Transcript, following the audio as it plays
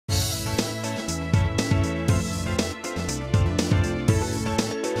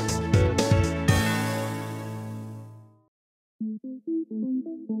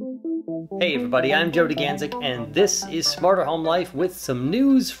Hey everybody, I'm Joe DeGanzik, and this is Smarter Home Life with some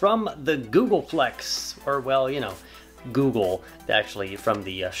news from the Googleplex, or well, you know, Google, actually, from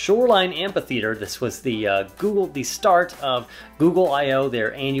the Shoreline Amphitheater. This was the start of Google I/O,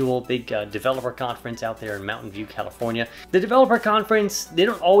 their annual big developer conference out there in Mountain View, California. The developer conference, they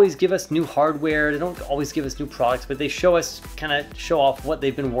don't always give us new hardware, they don't always give us new products, but they show off what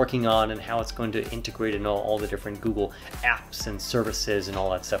they've been working on and how it's going to integrate in all the different Google apps and services and all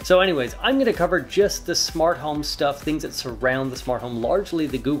that stuff. So anyways, I'm going to cover just the smart home stuff, things that surround the smart home, largely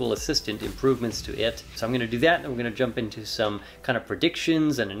the Google Assistant improvements to it. So I'm going to do that, and we're going to jump into some kind of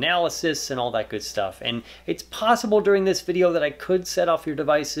predictions and analysis and all that good stuff. And it's possible during this video that I could set off your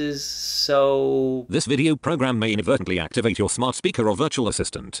devices, so... This video program may inadvertently activate your smart speaker or virtual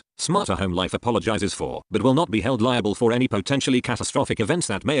assistant. Smarter Home Life apologizes for, but will not be held liable for any potentially catastrophic events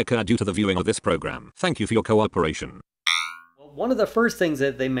that may occur due to the viewing of this program. Thank you for your cooperation. One of the first things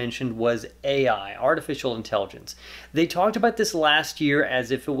that they mentioned was AI, artificial intelligence. They talked about this last year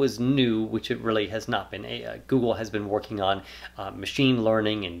as if it was new, which it really has not been. Google has been working on machine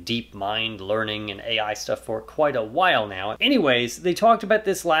learning and deep mind learning and AI stuff for quite a while now. Anyways, they talked about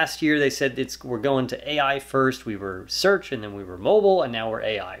this last year. They said we're going to AI first. We were search, and then we were mobile, and now we're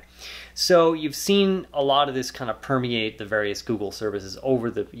AI. So you've seen a lot of this kind of permeate the various Google services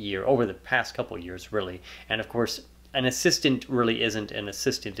over the past couple of years, really. And of course, an assistant really isn't an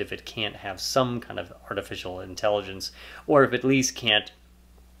assistant if it can't have some kind of artificial intelligence, or if it at least can't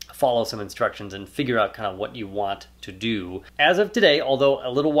follow some instructions and figure out kind of what you want to do. As of today, although a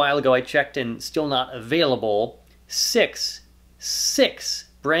little while ago I checked and still not available, six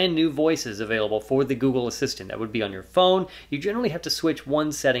brand new voices available for the Google Assistant. That would be on your phone. You generally have to switch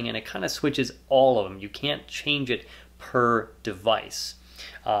one setting, and it kind of switches all of them. You can't change it per device.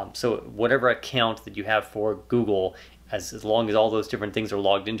 So whatever account that you have for Google, as long as all those different things are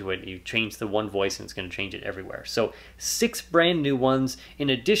logged into it, you change the one voice and it's going to change it everywhere. So 6 brand new ones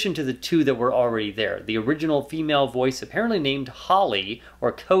in addition to the 2 that were already there. The original female voice, apparently named Holly,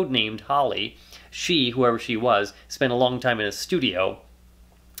 or codenamed Holly, whoever she was, spent a long time in a studio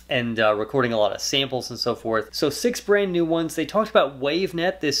and recording a lot of samples and so forth. So 6 brand new ones. They talked about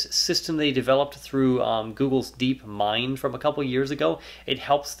WaveNet, this system they developed through Google's Deep Mind from a couple years ago. It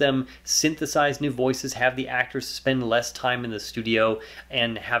helps them synthesize new voices, have the actors spend less time in the studio,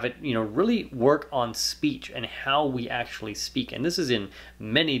 and have it, really work on speech and how we actually speak. And this is in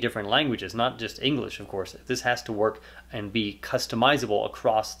many different languages, not just English, of course. This has to work and be customizable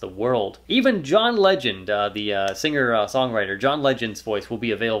across the world. Even John Legend, the singer-songwriter, John Legend's voice will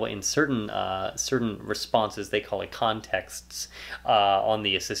be available in certain responses, they call it contexts, on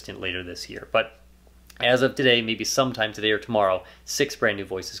the Assistant later this year. But as of today, maybe sometime today or tomorrow, 6 brand new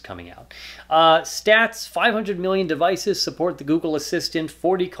voices coming out. Stats, 500 million devices support the Google Assistant,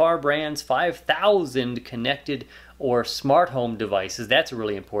 40 car brands, 5,000 connected or smart home devices. That's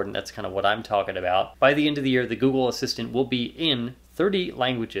really important. That's kind of what I'm talking about. By the end of the year, the Google Assistant will be in 30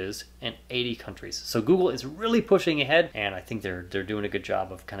 languages and 80 countries. So Google is really pushing ahead, and I think they're doing a good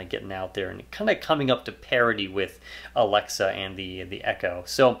job of kind of getting out there and kind of coming up to parity with Alexa and the Echo.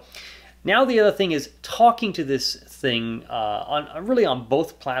 So now the other thing is talking to this thing really on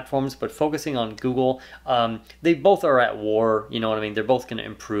both platforms, but focusing on Google. They both are at war, you know what I mean? They're both going to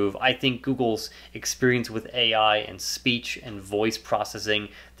improve. I think Google's experience with AI and speech and voice processing,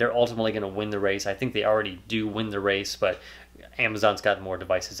 they're ultimately going to win the race. I think they already do win the race, but Amazon's got more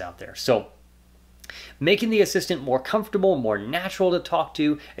devices out there. So making the Assistant more comfortable, more natural to talk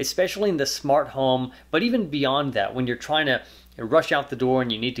to, especially in the smart home, but even beyond that, when you're trying to rush out the door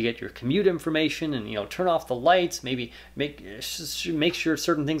and you need to get your commute information and turn off the lights, maybe make sure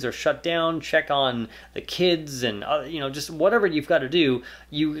certain things are shut down, check on the kids, and just whatever you've got to do,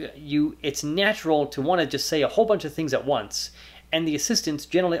 it's natural to want to just say a whole bunch of things at once, and the assistants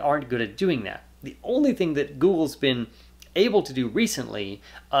generally aren't good at doing that. The only thing that Google's been able to do recently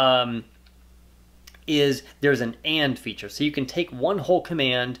is there's an and feature. So you can take one whole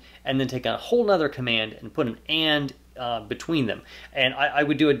command and then take a whole nother command and put an and between them. And I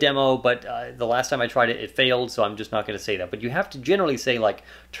would do a demo, but the last time I tried it, it failed, so I'm just not going to say that. But you have to generally say, like,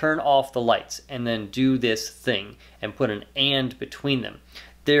 turn off the lights and then do this thing and put an and between them.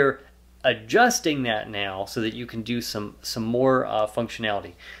 They're adjusting that now so that you can do some more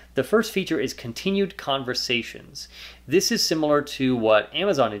functionality. The first feature is continued conversations. This is similar to what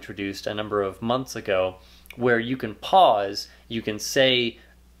Amazon introduced a number of months ago, where you can pause, you can say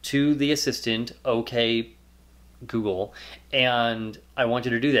to the assistant, okay, Google, and I want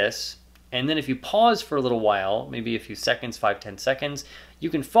you to do this, And then if you pause for a little while, maybe a few seconds, 5-10 seconds, you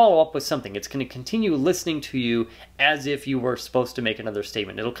can follow up with something. It's going to continue listening to you as if you were supposed to make another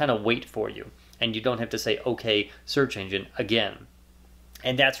statement. It'll kind of wait for you, and you don't have to say, okay, search engine, again.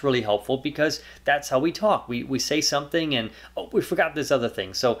 And that's really helpful because that's how we talk. We say something and, oh, we forgot this other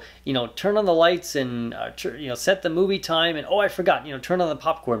thing. So, turn on the lights and, set the movie time and, oh, I forgot, turn on the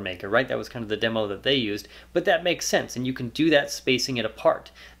popcorn maker, right? That was kind of the demo that they used. But that makes sense, and you can do that spacing it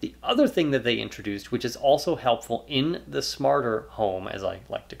apart. The other thing that they introduced, which is also helpful in the smarter home, as I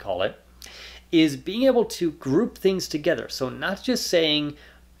like to call it, is being able to group things together. So not just saying,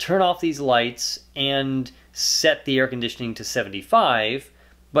 turn off these lights and set the air conditioning to 75,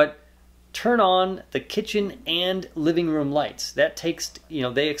 but turn on the kitchen and living room lights. That takes,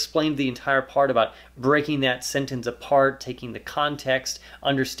 they explained the entire part about breaking that sentence apart, taking the context,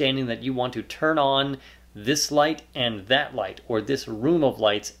 understanding that you want to turn on this light and that light, or this room of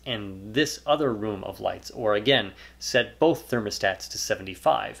lights and this other room of lights, or again, set both thermostats to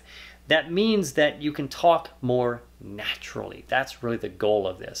 75. That means that you can talk more naturally. That's really the goal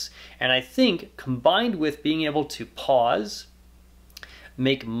of this. And I think combined with being able to pause,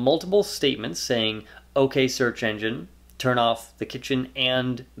 make multiple statements saying, okay, search engine, turn off the kitchen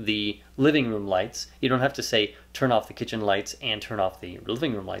and the living room lights. You don't have to say turn off the kitchen lights and turn off the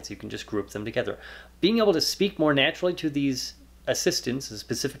living room lights. You can just group them together. Being able to speak more naturally to these assistants, and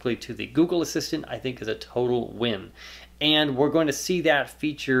specifically to the Google Assistant, I think is a total win. And we're going to see that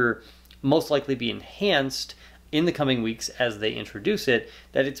feature most likely be enhanced in the coming weeks as they introduce it,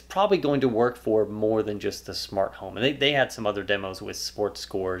 that it's probably going to work for more than just the smart home. And they had some other demos with sports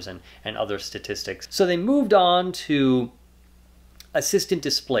scores and other statistics. So they moved on to assistant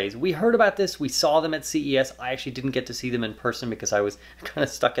displays. We heard about this, we saw them at CES. I actually didn't get to see them in person because I was kind of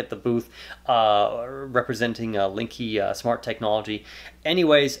stuck at the booth representing Linky Smart Technology.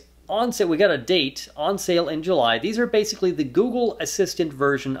 Anyways, on sale, we got a date, on sale in July. These are basically the Google Assistant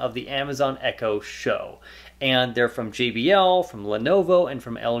version of the Amazon Echo Show. And they're from JBL, from Lenovo, and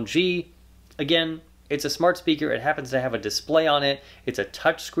from LG. Again, it's a smart speaker. It happens to have a display on it. It's a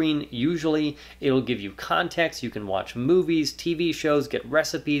touch screen usually. It'll give you context. You can watch movies, TV shows, get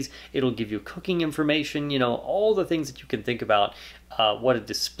recipes. It'll give you cooking information, all the things that you can think about what a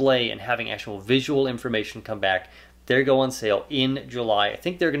display and having actual visual information come back. They go on sale in July. I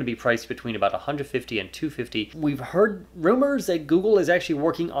think they're going to be priced between about $150 and $250. We've heard rumors that Google is actually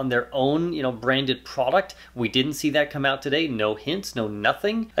working on their own, branded product. We didn't see that come out today. No hints, no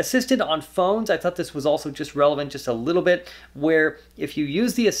nothing. Assistant on phones, I thought this was also just relevant just a little bit, where if you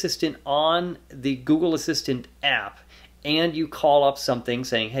use the Assistant on the Google Assistant app, and you call up something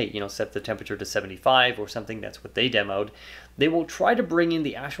saying, hey, set the temperature to 75 or something, that's what they demoed, they will try to bring in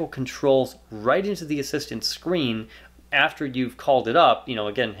the actual controls right into the Assistant screen after you've called it up.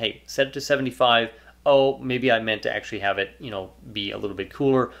 Again, hey, set it to 75. Oh, maybe I meant to actually have it, be a little bit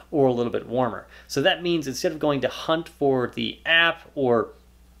cooler or a little bit warmer. So that means instead of going to hunt for the app or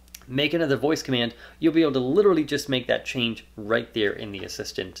make another voice command, you'll be able to literally just make that change right there in the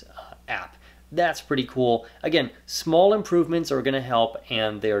Assistant app. That's pretty cool. Again, small improvements are going to help,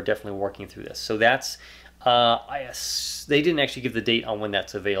 and they are definitely working through this. So that's, they didn't actually give the date on when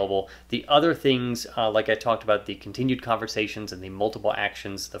that's available. The other things, like I talked about, the continued conversations and the multiple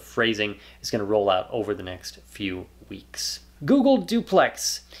actions, the phrasing is going to roll out over the next few weeks. Google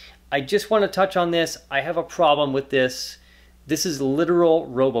Duplex. I just want to touch on this. I have a problem with this. This is literal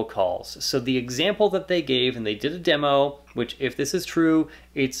robocalls. So the example that they gave, and they did a demo, which if this is true,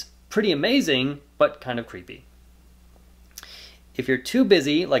 it's pretty amazing, but kind of creepy. If you're too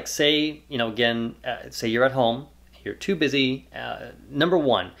busy, like say, again, say you're at home, you're too busy, number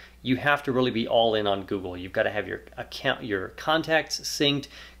one, you have to really be all in on Google. You've got to have your account, your contacts synced.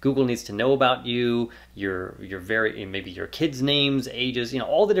 Google needs to know about you, maybe your kids' names, ages,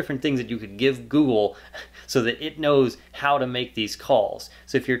 all the different things that you could give Google so that it knows how to make these calls.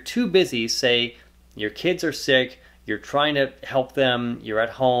 So if you're too busy, say your kids are sick, you're trying to help them, you're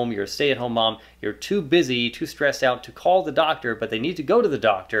at home, you're a stay-at-home mom, you're too busy, too stressed out to call the doctor, but they need to go to the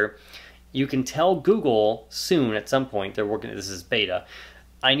doctor, you can tell Google soon at some point, they're working, this is beta,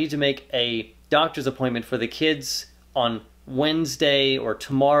 I need to make a doctor's appointment for the kids on Wednesday or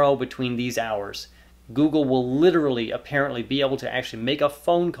tomorrow between these hours. Google will literally, apparently, be able to actually make a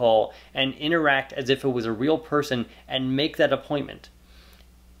phone call and interact as if it was a real person and make that appointment.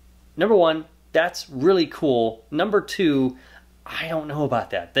 Number one, that's really cool. Number two, I don't know about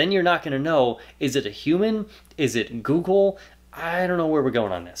that. Then you're not going to know, is it a human? Is it Google? I don't know where we're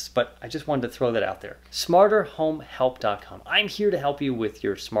going on this, but I just wanted to throw that out there. SmarterHomeHelp.com. I'm here to help you with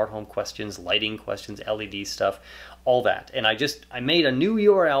your smart home questions, lighting questions, LED stuff, all that. And I made a new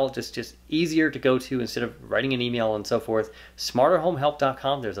URL just easier to go to instead of writing an email and so forth.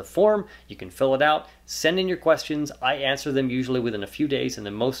 smarterhomehelp.com. There's a form. You can fill it out, send in your questions. I answer them usually within a few days, and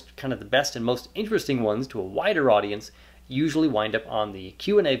the best and most interesting ones to a wider audience usually wind up on the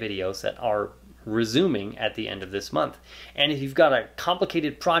Q&A videos that are resuming at the end of this month. And if you've got a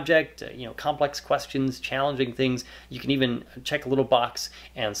complicated project, complex questions, challenging things, you can even check a little box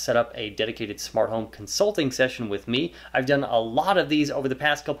and set up a dedicated smart home consulting session with me. I've done a lot of these over the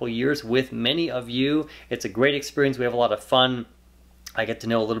past couple of years with many of you. It's a great experience. We have a lot of fun. I get to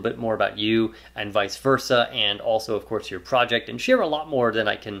know a little bit more about you and vice versa, and also, of course, your project, and share a lot more than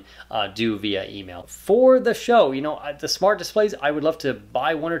I can do via email. For the show, the smart displays, I would love to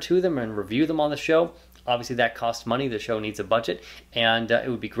buy one or two of them and review them on the show. Obviously, that costs money. The show needs a budget, and it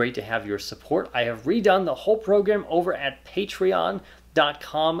would be great to have your support. I have redone the whole program over at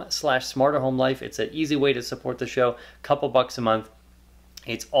patreon.com/smarterhomelife. It's an easy way to support the show, couple bucks a month.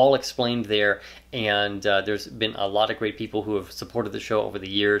 It's all explained there, and there's been a lot of great people who have supported the show over the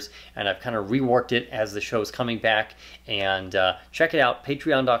years, and I've kind of reworked it as the show's coming back. And check it out,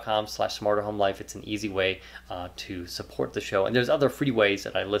 patreon.com/smarterhomelife. It's an easy way to support the show, and there's other free ways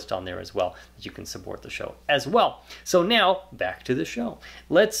that I list on there as well that you can support the show as well. So now back to the show.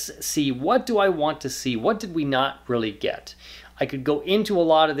 Let's see, what do I want to see? What did we not really get? I could go into a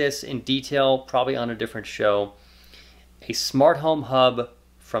lot of this in detail, probably on a different show. A smart home hub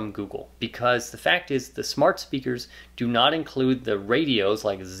from Google, because the fact is the smart speakers do not include the radios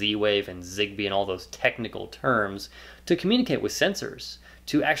like Z-Wave and Zigbee and all those technical terms to communicate with sensors,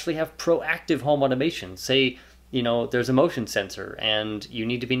 to actually have proactive home automation. Say, there's a motion sensor and you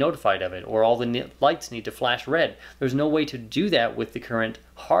need to be notified of it, or all the lights need to flash red. There's no way to do that with the current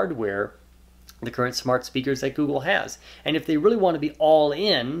hardware, the current smart speakers that Google has. And if they really want to be all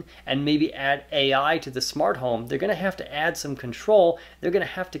in and maybe add AI to the smart home, they're going to have to add some control. They're going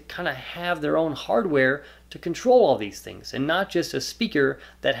to have to kind of have their own hardware to control all these things, and not just a speaker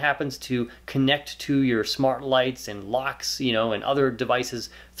that happens to connect to your smart lights and locks, and other devices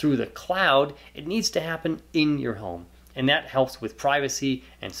through the cloud. It needs to happen in your home. And that helps with privacy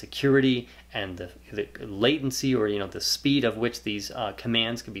and security and the latency, or the speed of which these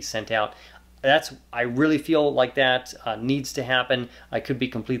commands can be sent out. I really feel like that needs to happen. I could be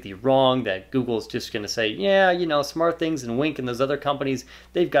completely wrong, that Google's just going to say, yeah, SmartThings and Wink and those other companies,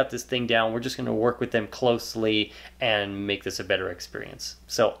 they've got this thing down. We're just going to work with them closely and make this a better experience.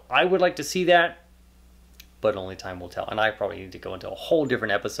 So I would like to see that, but only time will tell. And I probably need to go into a whole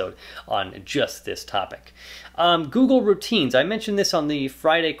different episode on just this topic. Google routines. I mentioned this on the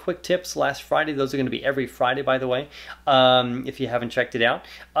Friday quick tips last Friday. Those are going to be every Friday, by the way, if you haven't checked it out.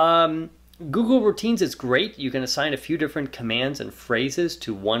 Google routines is great. You can assign a few different commands and phrases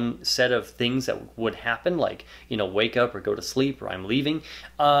to one set of things that would happen, like, wake up or go to sleep or I'm leaving,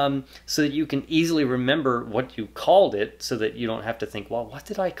 so that you can easily remember what you called it, so that you don't have to think, well, what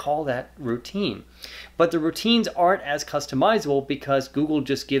did I call that routine? But the routines aren't as customizable because Google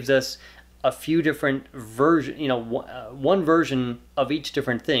just gives us a few different versions, one version of each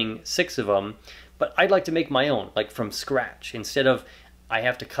different thing, 6 of them, but I'd like to make my own, like from scratch, instead of I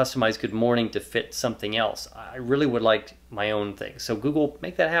have to customize good morning to fit something else. I really would like my own thing. So Google,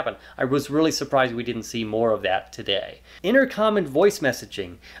 make that happen. I was really surprised we didn't see more of that today. Intercom and voice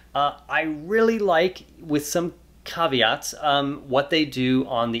messaging. I really like, with some caveats, what they do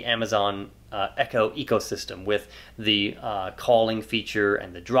on the Amazon Echo ecosystem with the calling feature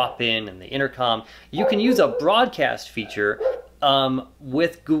and the drop-in and the intercom. You can use a broadcast feature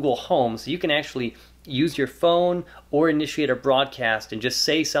with Google Home, so you can actually use your phone or initiate a broadcast and just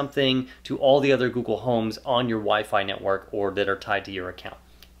say something to all the other Google Homes on your Wi-Fi network or that are tied to your account.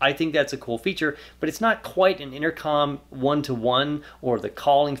 I think that's a cool feature, but it's not quite an intercom one-to-one or the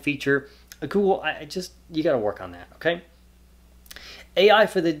calling feature. Google, you got to work on that, okay? AI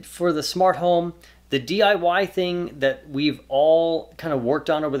for the smart home, the DIY thing that we've all kind of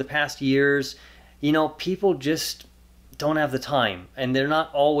worked on over the past years. People just don't have the time, and they're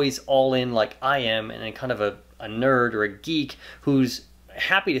not always all in like I am, and kind of a nerd or a geek who's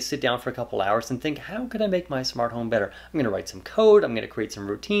happy to sit down for a couple hours and think, how could I make my smart home better? I'm going to write some code, I'm going to create some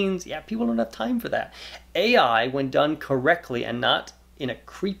routines. Yeah, people don't have time for that. AI, when done correctly and not in a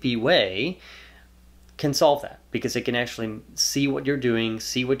creepy way, can solve that, because it can actually see what you're doing,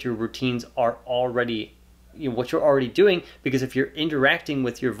 see what your routines are already, what you're already doing, because if you're interacting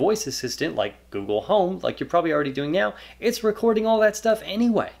with your voice assistant like Google Home, like you're probably already doing now, it's recording all that stuff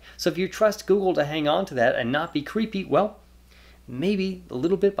anyway. So if you trust Google to hang on to that and not be creepy, well, maybe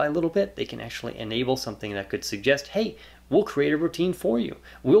little bit by little bit they can actually enable something that could suggest, hey, We'll create a routine for you.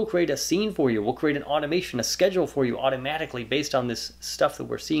 We'll create a scene for you. We'll create an automation, a schedule for you automatically based on this stuff that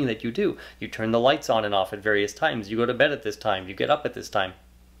we're seeing that you do. You turn the lights on and off at various times. You go to bed at this time. You get up at this time.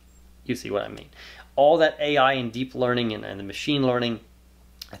 You see what I mean. All that AI and deep learning and the machine learning,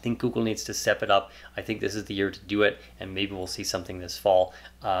 I think Google needs to step it up. I think this is the year to do it, and maybe we'll see something this fall.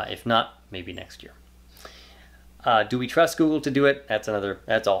 If not, maybe next year. Do we trust Google to do it? That's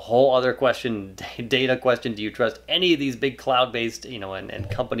a whole other question, data question. Do you trust any of these big cloud-based, and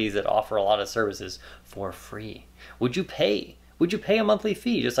companies that offer a lot of services for free? Would you pay? Would you pay a monthly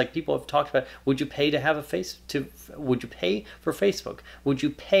fee? Just like people have talked about, would you pay to have would you pay for Facebook? Would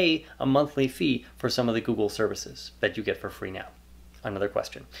you pay a monthly fee for some of the Google services that you get for free now? Another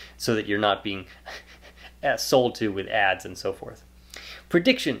question, so that you're not being sold to with ads and so forth.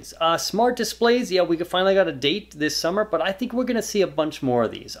 Predictions. Smart displays, yeah, we finally got a date this summer, but I think we're going to see a bunch more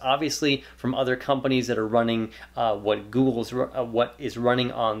of these. Obviously, from other companies that are running what is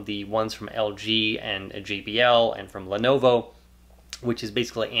running on the ones from LG and JBL and from Lenovo, which is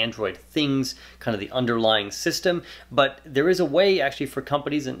basically Android Things, kind of the underlying system. But there is a way actually for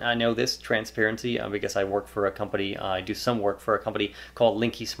companies, and I know this, transparency, because I work for a company, I do some work for a company called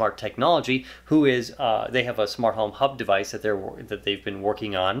Linky Smart Technology, who is, they have a smart home hub device that they've been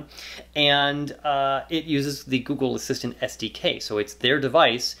working on, and it uses the Google Assistant SDK. So it's their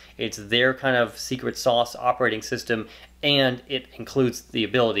device, it's their kind of secret sauce operating system, and it includes the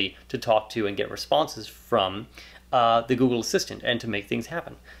ability to talk to and get responses from the Google Assistant and to make things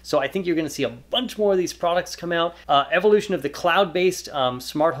happen. So I think you're going to see a bunch more of these products come out. Evolution of the cloud-based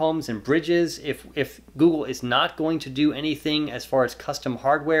smart homes and bridges. If Google is not going to do anything as far as custom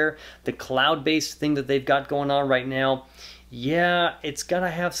hardware, the cloud-based thing that they've got going on right now, yeah, it's got to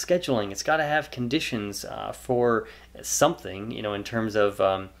have scheduling. It's got to have conditions for something, in terms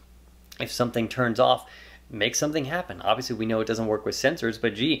of if something turns off, make something happen. Obviously, we know it doesn't work with sensors,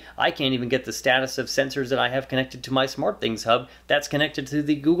 but gee, I can't even get the status of sensors that I have connected to my SmartThings hub that's connected to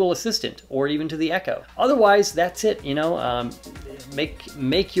the Google Assistant or even to the Echo. Otherwise, that's it,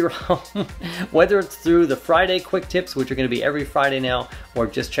 make your home, whether it's through the Friday quick tips, which are going to be every Friday now, or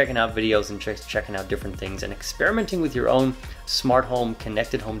just checking out videos and checking out different things and experimenting with your own smart home,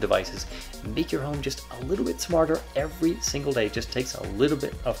 connected home devices. Make your home just a little bit smarter every single day. It just takes a little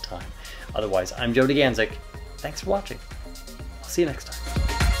bit of time. Otherwise, I'm Joe DeGanzik. Thanks for watching. I'll see you next time.